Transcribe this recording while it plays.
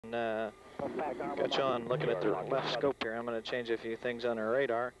and got you on looking at the left scope here. I'm going to change a few things on the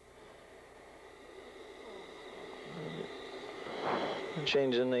radar. I'm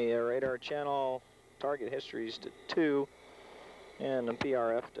changing the radar channel target histories to 2 and the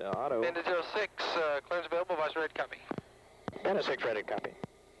PRF to auto. Bandit 06, clearance available, advise ready, copy. Bandit 6 ready, copy.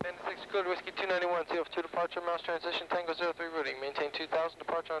 Bandit 6, good, Whiskey 291, CO2 departure, mouse transition, Tango 03 routing, maintain 2000,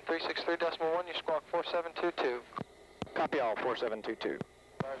 departure on 363.1, your squawk 4722. Copy all, 4722.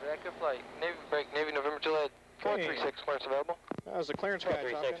 Roger, active flight, Navy break, Navy November Juliet 436, clearance available. That was the clearance guy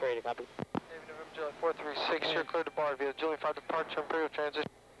talking. 436 ready, copy. Navy November Juliet 436, you're cleared to bar via Juliet 5 departure, Imperial transition.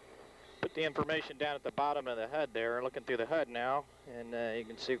 Put the information down at the bottom of the HUD there, looking through the HUD now, and you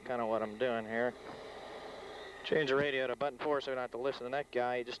can see kind of what I'm doing here. Change the radio to button 4 so I don't have to listen to that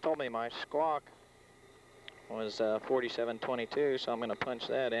guy. He just told me my squawk was 4722, so I'm going to punch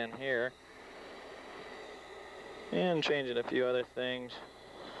that in here. And changing a few other things.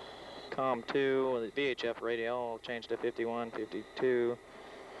 COM 2, the VHF radio, I'll change to 5152.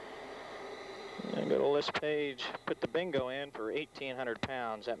 And go to list page, put the bingo in for 1,800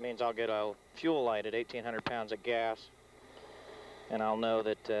 pounds. That means I'll get a fuel light at 1,800 pounds of gas. And I'll know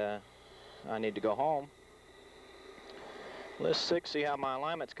that I need to go home. List 6, see how my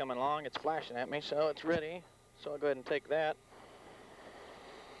alignment's coming along. It's flashing at me, so it's ready. So I'll go ahead and take that.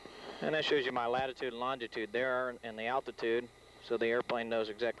 And that shows you my latitude and longitude there and the altitude. So the airplane knows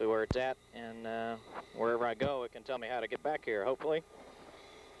exactly where it's at. And wherever I go, it can tell me how to get back here, hopefully.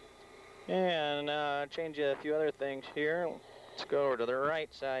 And change a few other things here. Let's go over to the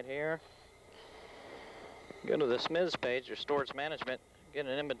right side here. Go to the SMIS page, or Storage Management. Get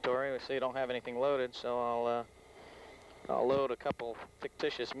an inventory. We see I don't have anything loaded, so I'll load a couple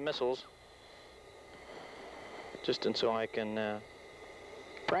fictitious missiles, just so I can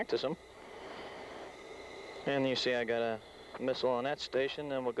practice them. And you see I got a missile on that station.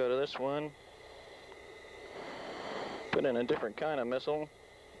 Then we'll go to this one. Put in a different kind of missile.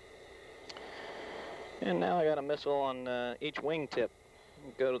 And now I got a missile on each wingtip.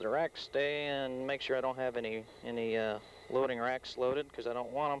 Go to the rack stay and make sure I don't have any loading racks loaded, because I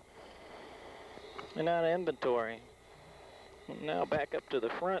don't want them. And now to inventory. Now back up to the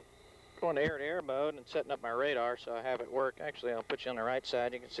front, going to air-to-air mode and setting up my radar so I have it work. Actually, I'll put you on the right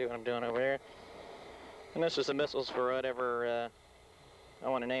side. You can see what I'm doing over there. And this is the missiles for whatever I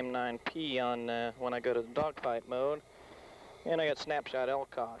want an AIM-9P on when I go to the dogfight mode. And I got snapshot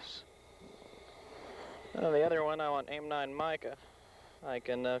LCOS. The other one, I want AIM-9 Micah. I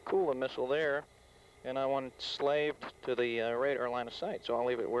can cool the missile there, and I want it slaved to the radar line of sight, so I'll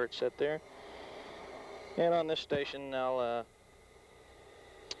leave it where it's set there. And on this station, I'll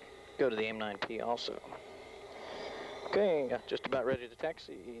go to the AIM-9P also. Okay, just about ready to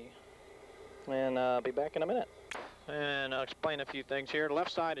taxi, and I'll be back in a minute. And I'll explain a few things here. The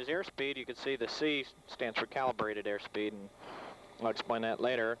left side is airspeed. You can see the C stands for calibrated airspeed, and I'll explain that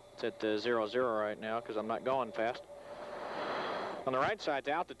later. It's at 00 right now because I'm not going fast. On the right side's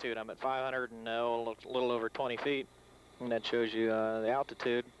altitude. I'm at 500 and a little over 20 feet, and that shows you the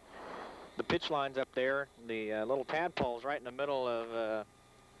altitude. The pitch line's up there. The little tadpole's right in the middle of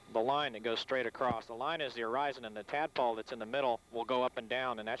the line that goes straight across. The line is the horizon, and the tadpole that's in the middle will go up and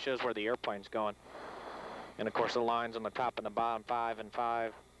down, and that shows where the airplane's going. And of course the lines on the top and the bottom, 5 and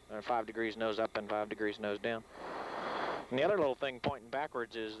 5, or 5 degrees nose up and 5 degrees nose down. And the other little thing pointing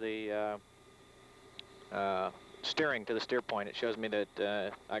backwards is the steering to the steer point. It shows me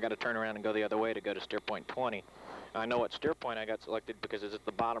that I got to turn around and go the other way to go to steer point 20. I know what steer point I got selected because it's at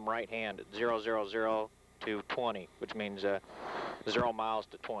the bottom right hand at 000 to 20, which means 0 miles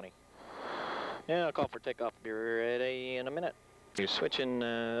to 20. And I'll call for takeoff. Be ready in a minute. You're switching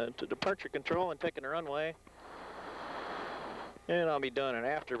to departure control and taking the runway. And I'll be doing an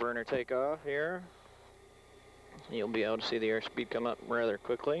afterburner takeoff here. You'll be able to see the airspeed come up rather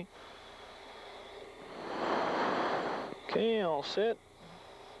quickly. Okay, all set.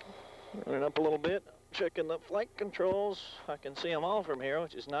 Running up a little bit, checking the flight controls. I can see them all from here,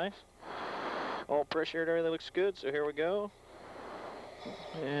 which is nice. All pressure there, that looks good, so here we go.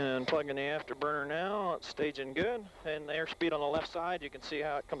 And plugging the afterburner now, it's staging good. And the airspeed on the left side, you can see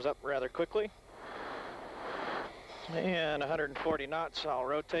how it comes up rather quickly. And 140 knots, I'll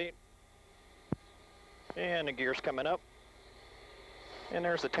rotate. And the gear's coming up. And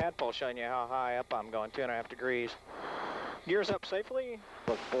there's the tadpole showing you how high up I'm going, 2.5 degrees. Gears up safely.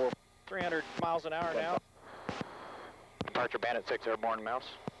 Look for 300 miles an hour now. Departure Bandit 6 airborne mouse.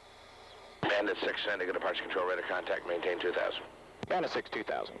 Bandit 6 sending a departure control radar contact, maintain 2000. Bandit 6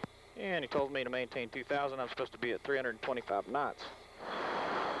 2000. And he told me to maintain 2000. I'm supposed to be at 325 knots.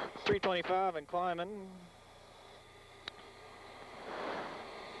 325 and climbing.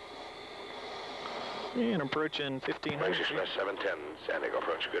 And approaching 1500 Malaysia feet. Smith 710, San Diego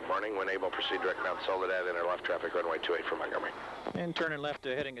approach. Good morning. When able, proceed direct Mount Soledad, enter left traffic runway 28 for Montgomery. And turning left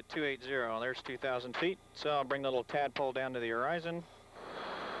to heading at 280. There's 2,000 feet. So I'll bring the little tadpole down to the horizon,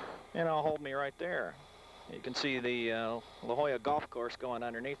 and I'll hold me right there. You can see the La Jolla Golf Course going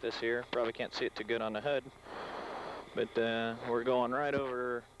underneath us here. Probably can't see it too good on the HUD, but we're going right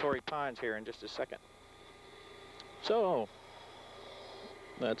over Torrey Pines here in just a second. So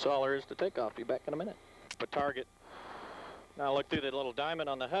that's all there is to takeoff. Be back in a minute. A target. Now look through the little diamond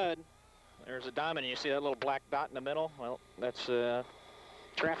on the HUD. There's a diamond, and you see that little black dot in the middle? Well, that's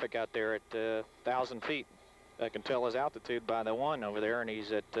traffic out there at 1,000 feet. I can tell his altitude by the one over there, and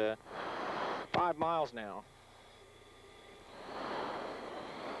he's at 5 miles now.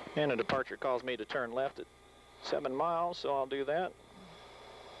 And a departure calls me to turn left at 7 miles, so I'll do that.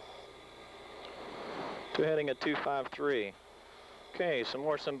 To heading at 253. Okay, some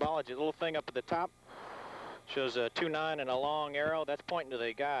more symbology. The little thing up at the top shows a 29 and a long arrow. That's pointing to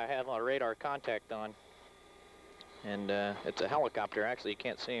the guy I have a radar contact on. And it's a helicopter. Actually, you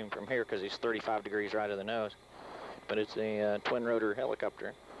can't see him from here because he's 35 degrees right of the nose. But it's a twin rotor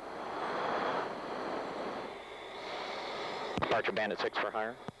helicopter. Departure Bandit 6 for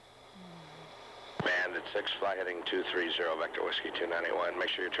hire. Bandit 6, fly heading 230, Vector Whiskey 291. Make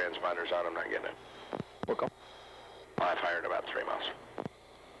sure your transponder's on. I'm not getting it. We'll go. I've fired about 3 miles.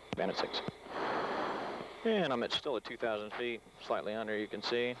 Bandit 6. And I'm still at 2,000 feet, slightly under, you can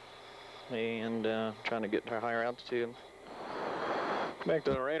see. And trying to get to a higher altitude. Back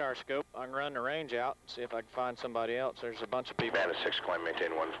to the radar scope. I can run the range out, see if I can find somebody else. There's a bunch of people. Bandit 6, climb,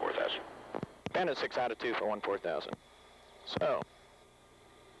 maintain 14,000. Bandit 6 out of 2 for 14,000. So,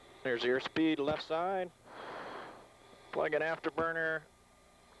 there's airspeed left side. Plug in afterburner.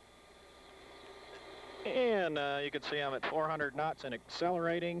 And you can see I'm at 400 knots and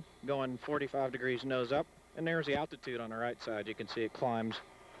accelerating, going 45 degrees nose up. And there's the altitude on the right side. You can see it climbs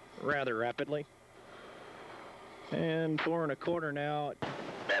rather rapidly. And 4 1/4 now.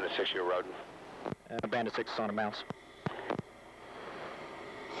 Bandit 6, you're rodent. Bandit 6 is on a mouse.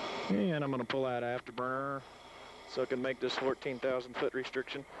 And I'm going to pull out afterburner so I can make this 14,000 foot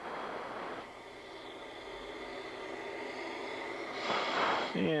restriction.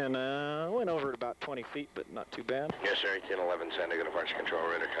 And went over at about 20 feet, but not too bad. Yes, sir, 1811, San Diego departure control,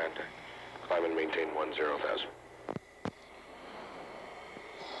 radar contact. Climb and maintain 10,000.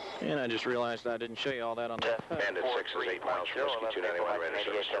 And I just realized I didn't show you all that on the Bandit 6 is 8 miles from Whiskey 291, radar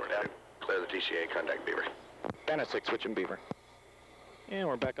service terminated. Clear the TCA, contact Beaver. Bandit 6, switching Beaver. And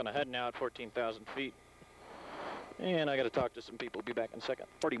we're back on the HUD now at 14,000 feet. And I got to talk to some people. Be back in a second.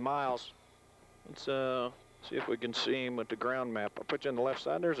 40 miles. Let's see if we can see him with the ground map. I'll put you on the left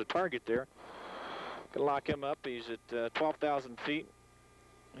side. There's a target there. Can lock him up. He's at 12,000 feet.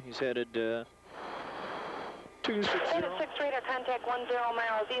 He's headed 260. Bandit 6 radar contact 10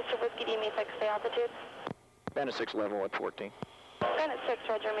 miles east of Whiskey. Do you mean fixed the altitude? Bandit 6 level at 14. Bandit 6,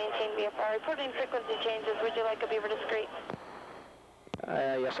 roger, maintain VFR. Reporting frequency changes. Would you like a Beaver discrete?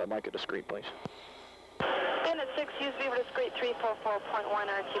 Yes, I'd like a discrete, please. Bandit 6, use Beaver discrete 344.1,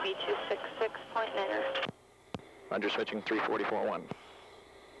 RTB 266.9. Roger, switching 344.1.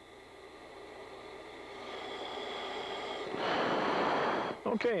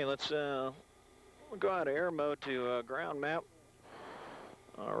 Okay, let's we'll go out of air mode to ground map.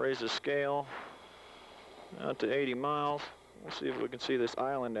 I'll raise the scale out to 80 miles. We'll see if we can see this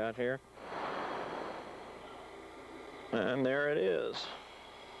island out here. And there it is.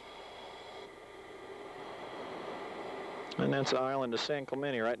 And that's the island of San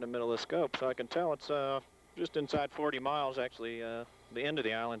Clemente right in the middle of the scope. So I can tell it's just inside 40 miles, actually. The end of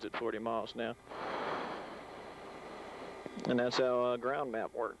the island's at 40 miles now. And that's how ground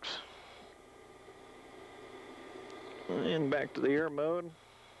map works. And back to the air mode.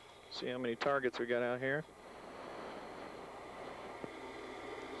 See how many targets we got out here.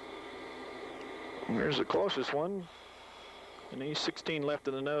 And there's the closest one. And he's 16 left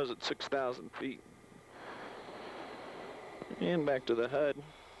of the nose at 6,000 feet. And back to the HUD.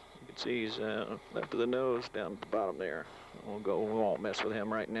 You can see he's left of the nose down at the bottom there. We won't mess with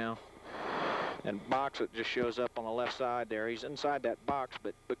him right now. And box that just shows up on the left side there. He's inside that box,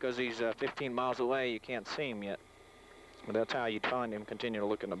 but because he's 15 miles away, you can't see him yet. But that's how you'd find him. Continue to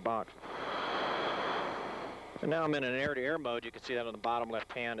look in the box. And now I'm in an air-to-air mode. You can see that on the bottom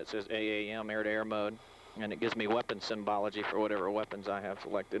left hand. It says AAM, air-to-air mode. And it gives me weapon symbology for whatever weapons I have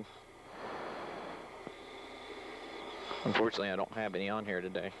selected. Unfortunately, I don't have any on here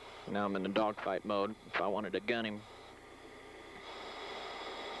today. Now I'm in the dogfight mode if I wanted to gun him.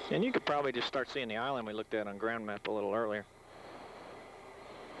 And you could probably just start seeing the island we looked at on ground map a little earlier.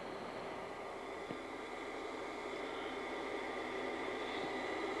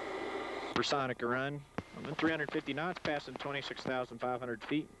 supersonic run. I'm at 350 knots, passing 26,500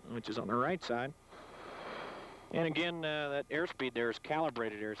 feet, which is on the right side. And again, that airspeed there is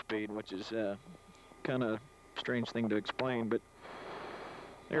calibrated airspeed, which is kind of strange thing to explain, but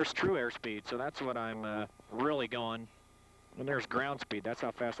there's true airspeed, so that's what I'm really going. And there's ground speed. That's how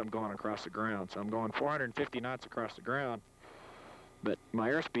fast I'm going across the ground. So I'm going 450 knots across the ground, but my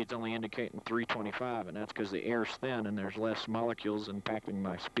airspeed's only indicating 325, and that's because the air's thin and there's less molecules impacting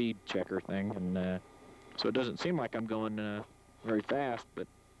my speed checker thing, and so it doesn't seem like I'm going very fast, but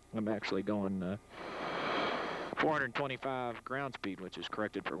I'm actually going 425 ground speed, which is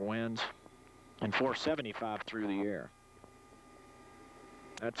corrected for winds, and 475 through the air.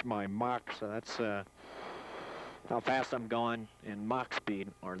 That's my Mach, so that's how fast I'm going in Mach speed,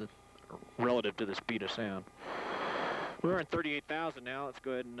 or relative to the speed of sound. We're at 38,000 now. Let's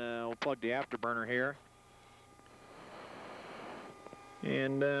go ahead and we'll plug the afterburner here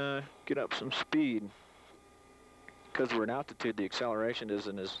and get up some speed. Because we're in altitude, the acceleration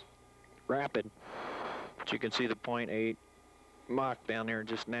isn't as rapid, but you can see the 0.8 Mach down there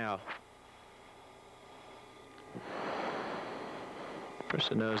just now. Press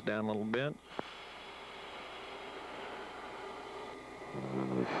the nose down a little bit.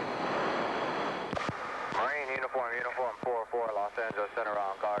 Marine uniform 44, Los Angeles Center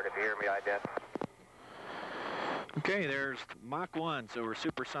on guard. If you hear me, ident. Okay, there's Mach 1, so we're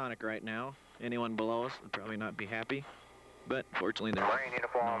supersonic right now. Anyone below us would probably not be happy, but fortunately there's Marine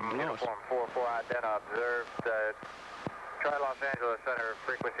uniform 44, ident observed. Try Los Angeles Center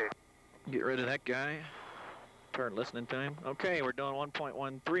frequency. Get rid of that guy. Start listening to him. Okay, we're doing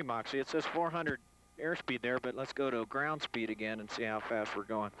 1.13 Mach. See, it says 400 airspeed there, but let's go to ground speed again and see how fast we're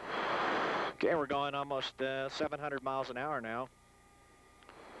going. Okay, we're going almost 700 miles an hour now.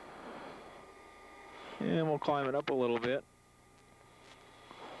 And we'll climb it up a little bit.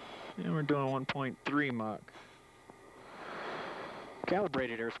 And we're doing 1.3 Mach.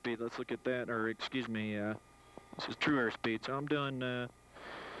 Calibrated airspeed, let's look at that, or excuse me, this is true airspeed. So I'm doing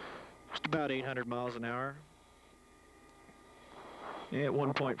just about 800 miles an hour. Yeah, at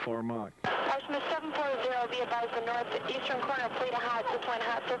 1.4 Mach. Smith 740, be advised the northeastern corner of Fleet Hot, this one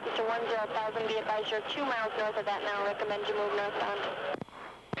hot surface to 10,000, be advised you're 2 miles north of that now, recommend you move northbound.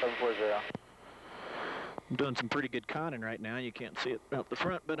 740. I'm doing some pretty good conning right now. You can't see it out the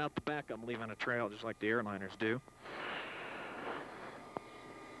front, but out the back I'm leaving a trail just like the airliners do.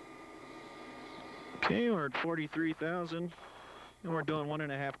 Okay, we're at 43,000, and we're doing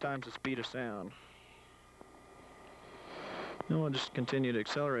 1.5 times the speed of sound. And we'll just continue to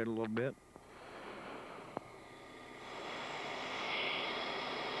accelerate a little bit.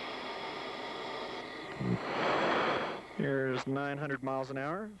 Here's 900 miles an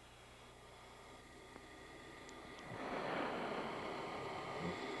hour.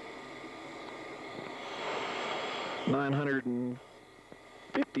 $950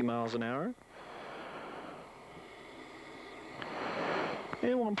 miles an hour.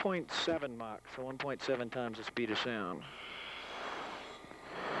 And 1.7 Mach, so 1.7 times the speed of sound.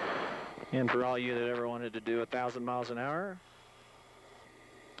 And for all you that ever wanted to do 1,000 miles an hour,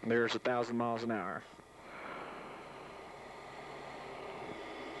 there's 1,000 miles an hour.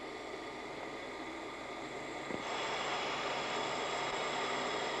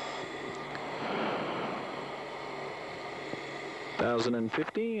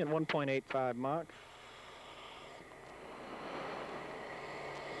 and 1.85 Mach.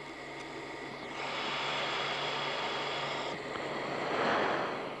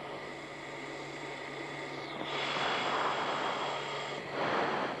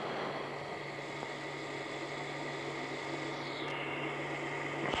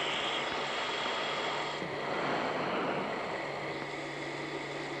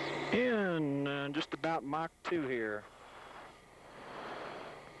 And just about Mach 2 here.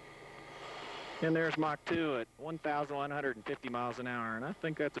 And there's Mach 2 at 1,150 miles an hour, and I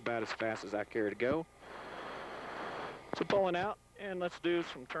think that's about as fast as I care to go. So pulling out, and let's do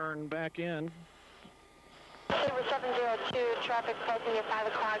some turn back in. Sabre 702, traffic passing at 5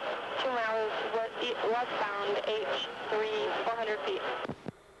 o'clock, 2 miles westbound, H3, 400 feet.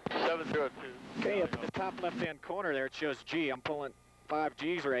 702. Okay, at the top left-hand corner there, it shows G. I'm pulling 5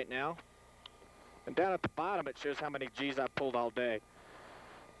 Gs right now. And down at the bottom, it shows how many Gs I've pulled all day.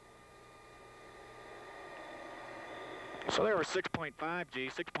 So there were 6.5 G,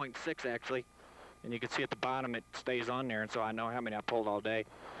 6.6 actually, and you can see at the bottom it stays on there, and so I know how many I pulled all day.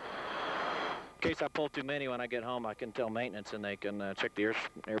 In case I pull too many when I get home, I can tell maintenance and they can check the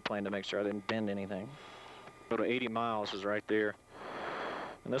airplane to make sure I didn't bend anything. Go to 80 miles is right there.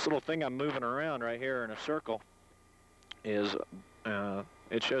 And this little thing I'm moving around right here in a circle is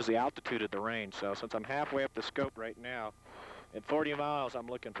it shows the altitude of the range. So since I'm halfway up the scope right now, at 40 miles, I'm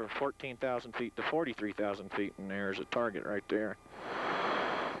looking for 14,000 feet to 43,000 feet, and there's a target right there.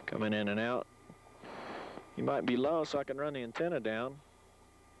 Coming in and out. You might be low, so I can run the antenna down.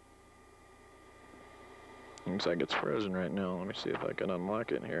 Looks like it's frozen right now. Let me see if I can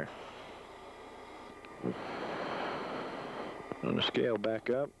unlock it here. On the scale back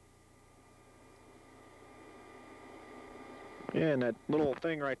up. Yeah, and that little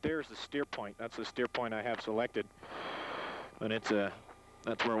thing right there is the steer point. That's the steer point I have selected. And it's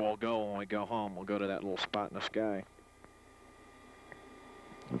that's where we'll go when we go home. We'll go to that little spot in the sky.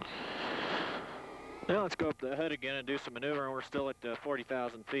 Now let's go up the hood again and do some maneuvering. We're still at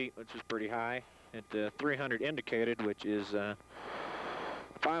 40,000 feet, which is pretty high. At 300 indicated, which is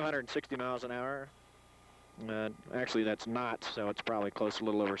 560 miles an hour. Actually, that's knots, so it's probably close to a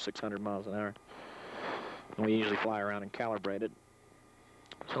little over 600 miles an hour. And we usually fly around and calibrate it.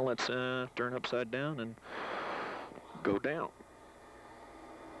 So let's turn upside down and go down.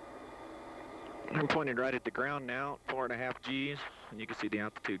 I'm pointed right at the ground now, 4.5 Gs, and you can see the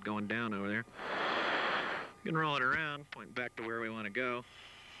altitude going down over there. You can roll it around, point back to where we want to go.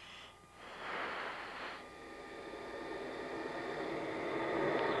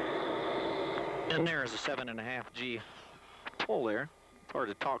 And there's a 7.5 G pull there. It's hard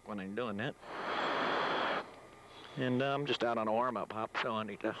to talk when I'm doing that. And I'm just out on a warm-up hop, so I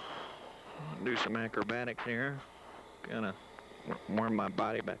need to do some acrobatics here. Kind of warm my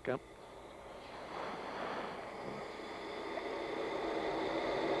body back up.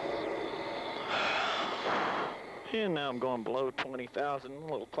 And now I'm going below 20,000, a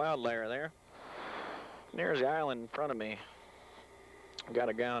little cloud layer there. And there's the island in front of me. Got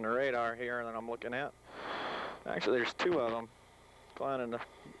a guy on the radar here that I'm looking at. Actually, there's two of them flying in a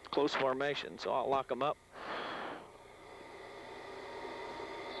close formation, so I'll lock them up.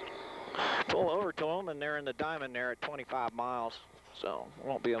 Pull over to them, and they're in the diamond there at 25 miles, so I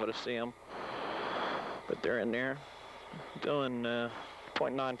won't be able to see them. But they're in there doing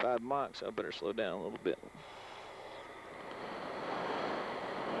 0.95 Mach, so I better slow down a little bit.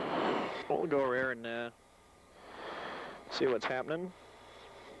 We'll go over here and see what's happening.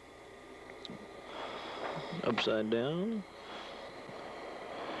 Upside down.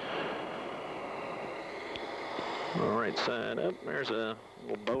 All right side up. There's a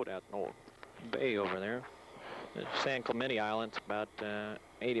little boat out in the old bay over there. The San Clemente Island's about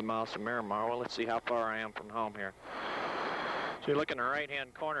 80 miles from Miramar. Well, let's see how far I am from home here. So you look in the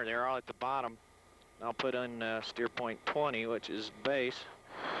right-hand corner there, all at the bottom. I'll put in steer point 20, which is base.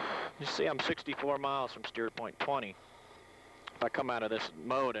 You see I'm 64 miles from steer point 20. If I come out of this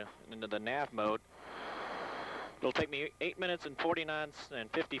mode and into the nav mode, it'll take me 8 minutes and 49 and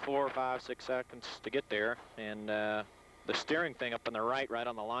 54, 5, 6 seconds to get there. And the steering thing up on the right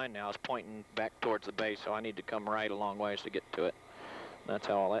on the line now is pointing back towards the base, so I need to come right a long ways to get to it. That's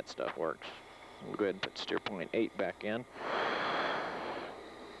how all that stuff works. We'll go ahead and put steer point 8 back in.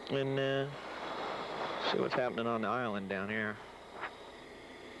 And see what's happening on the island down here.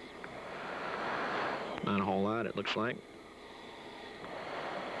 Not a whole lot, it looks like.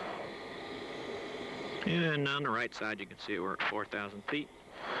 And on the right side, you can see we're at 4,000 feet.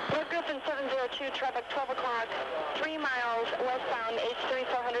 North Griffin 702, traffic 12 o'clock, 3 miles westbound, H3,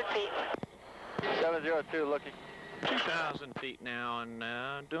 400 feet. 702, looking. 2,000 feet now,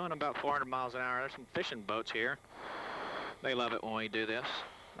 and doing about 400 miles an hour. There's some fishing boats here. They love it when we do this,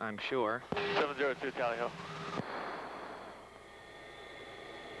 I'm sure. 702, Tally Ho.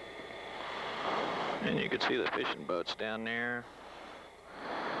 And you can see the fishing boats down there.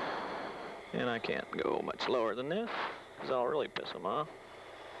 And I can't go much lower than this, because I'll really piss them off.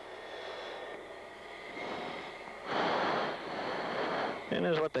 And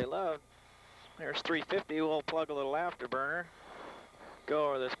this is what they love. There's 350, we'll plug a little afterburner. Go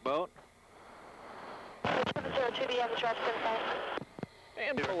over this boat. 702, do you have a traffic info?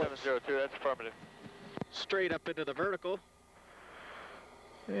 And pull it 702, that's affirmative. straight up into the vertical.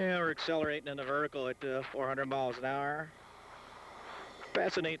 Yeah, we're accelerating in the vertical at 400 miles an hour.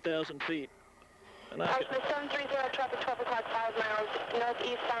 Passing 8,000 feet. And I 730, traffic 12 o'clock, 5 miles,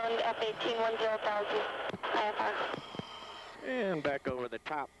 northeastbound, F-18, 10,000, IFR. And back over the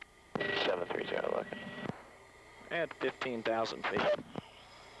top. 730, looking. At 15,000 feet.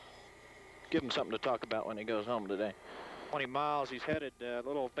 Give him something to talk about when he goes home today. 20 miles, he's headed,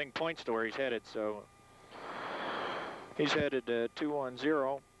 little thing points to where he's headed, so he's headed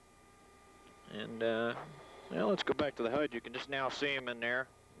 210. And, well, let's go back to the HUD. You can just now see him in there.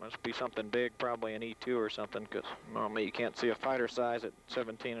 Must be something big, probably an E2 or something, because normally you can't see a fighter size at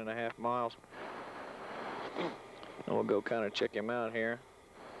 17.5 miles. And we'll go kind of check him out here.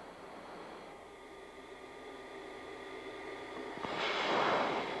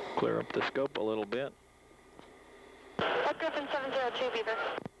 Clear up the scope a little bit. Red Griffin 702, Beaver.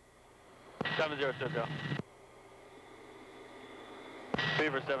 7020.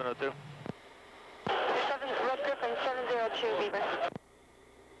 Beaver 702. Red Griffin 702, Beaver.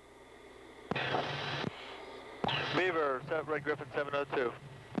 Beaver, Red Griffin 702.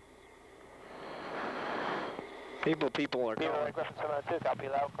 People are Beaver, calling. Red Griffin 702, copy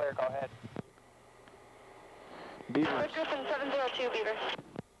loud, clear, go ahead. Beaver. Red Griffin 702, Beaver.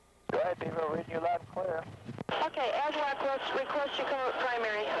 Go ahead, Beaver, reading you loud and clear. Okay, as request you come up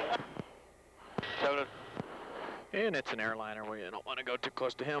primary. 702. And it's an airliner where you don't want to go too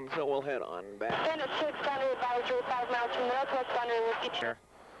close to him, so we'll head on back. Bandit 6, boundary advisory, 5 miles from the northwest boundary, Whiskey Here.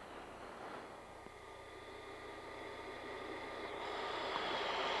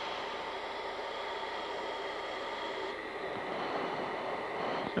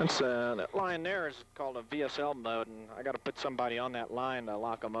 That's, that line there is called a VSL mode, and I got to put somebody on that line to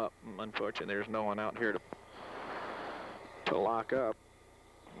lock them up. Unfortunately, there's no one out here to lock up,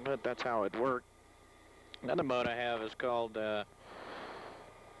 but that's how it worked. Another mode I have is called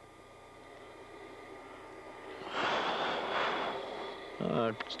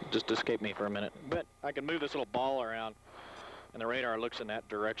just escaped me for a minute. But I can move this little ball around, and the radar looks in that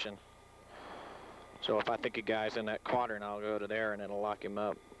direction. So if I think a guy's in that quadrant, I'll go to there, and it'll lock him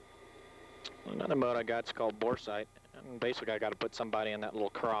up. Another mode I got is called bore sight, and basically I got to put somebody in that little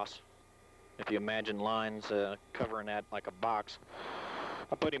cross. If you imagine lines covering that like a box,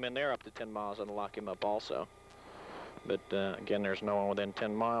 I put him in there up to 10 miles and lock him up also. But again, there's no one within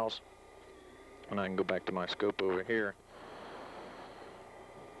 10 miles. And I can go back to my scope over here.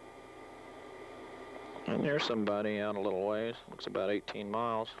 And there's somebody out a little ways. Looks about 18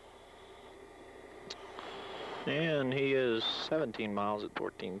 miles. And he is 17 miles at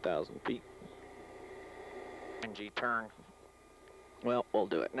 14,000 feet. NG turn. Well, we'll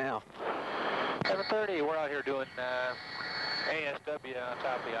do it now. 730, we're out here doing ASW on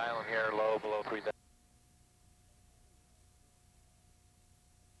top of the island here, low below 3,000.